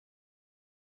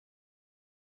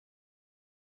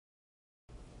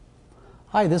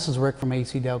Hi, this is Rick from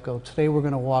ACDelco. Today we're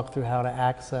going to walk through how to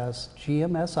access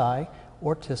GMSI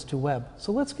or TIS2Web.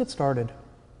 So let's get started.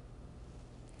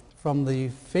 From the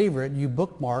favorite you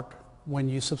bookmark when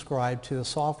you subscribe to the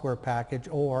software package,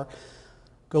 or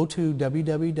go to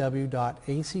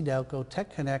www.ACDelco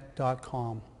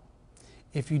TechConnect.com.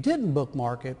 If you didn't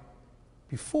bookmark it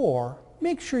before,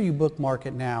 make sure you bookmark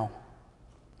it now.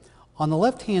 On the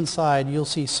left-hand side, you'll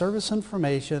see service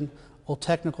information or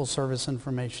technical service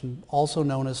information, also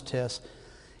known as TIS.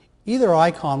 Either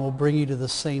icon will bring you to the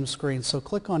same screen, so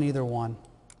click on either one.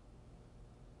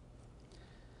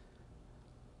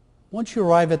 Once you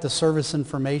arrive at the service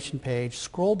information page,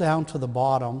 scroll down to the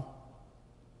bottom.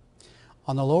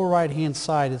 On the lower right-hand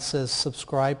side, it says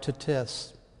Subscribe to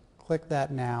TIS. Click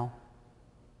that now.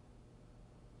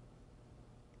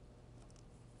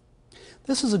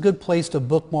 This is a good place to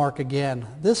bookmark again.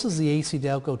 This is the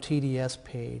ACDelco TDS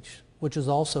page, which is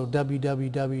also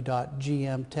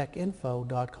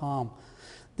www.gmtechinfo.com.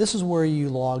 This is where you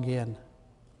log in.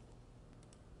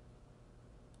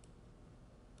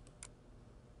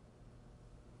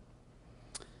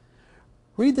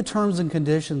 Read the terms and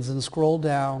conditions and scroll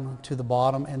down to the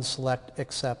bottom and select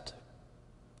Accept.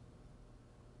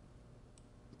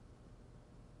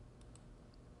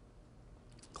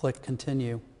 Click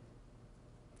Continue.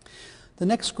 The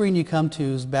next screen you come to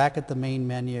is back at the main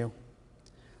menu.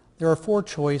 There are four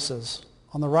choices.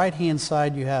 On the right-hand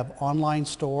side, you have Online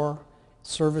Store,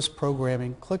 Service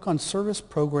Programming. Click on Service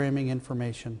Programming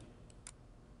Information.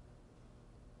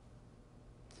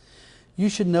 You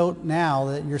should note now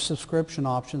that your subscription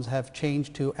options have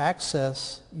changed to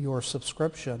Access Your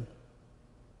Subscription.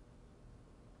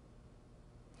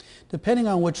 Depending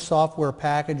on which software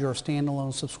package or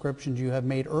standalone subscriptions you have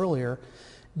made earlier,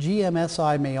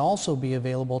 GMSI may also be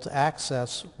available to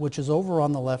access, which is over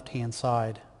on the left-hand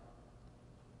side.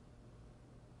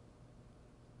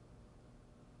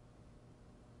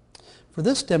 For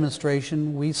this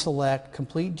demonstration, we select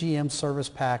Complete GM Service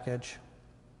Package.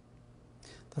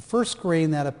 The first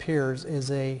screen that appears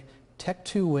is a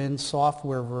TIS2Web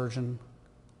software version.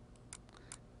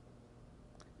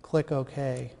 Click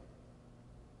OK.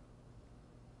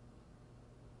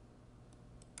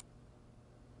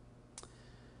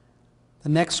 The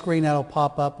next screen that will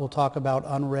pop up will talk about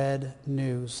unread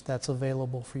news that's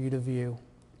available for you to view.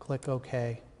 Click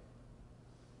OK.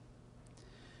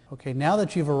 Okay, now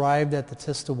that you've arrived at the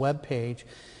TIS2Web page,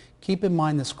 keep in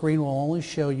mind the screen will only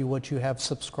show you what you have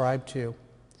subscribed to.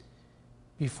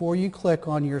 Before you click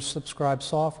on your subscribed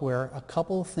software, a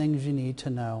couple of things you need to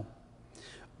know.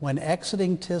 When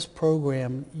exiting TIS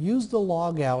program, use the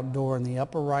logout door in the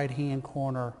upper right-hand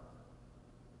corner.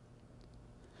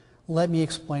 Let me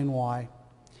explain why.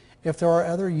 If there are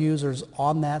other users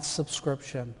on that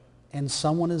subscription and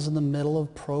someone is in the middle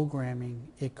of programming,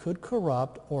 it could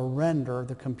corrupt or render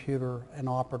the computer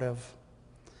inoperative.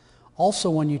 Also,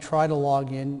 when you try to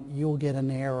log in, you'll get an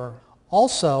error.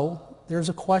 Also, there's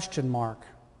a question mark.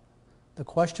 The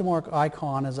question mark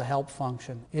icon is a help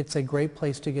function. It's a great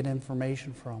place to get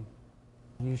information from.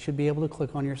 You should be able to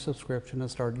click on your subscription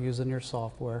and start using your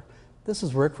software. This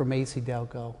is Rick from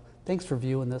ACDelco. Thanks for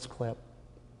viewing this clip.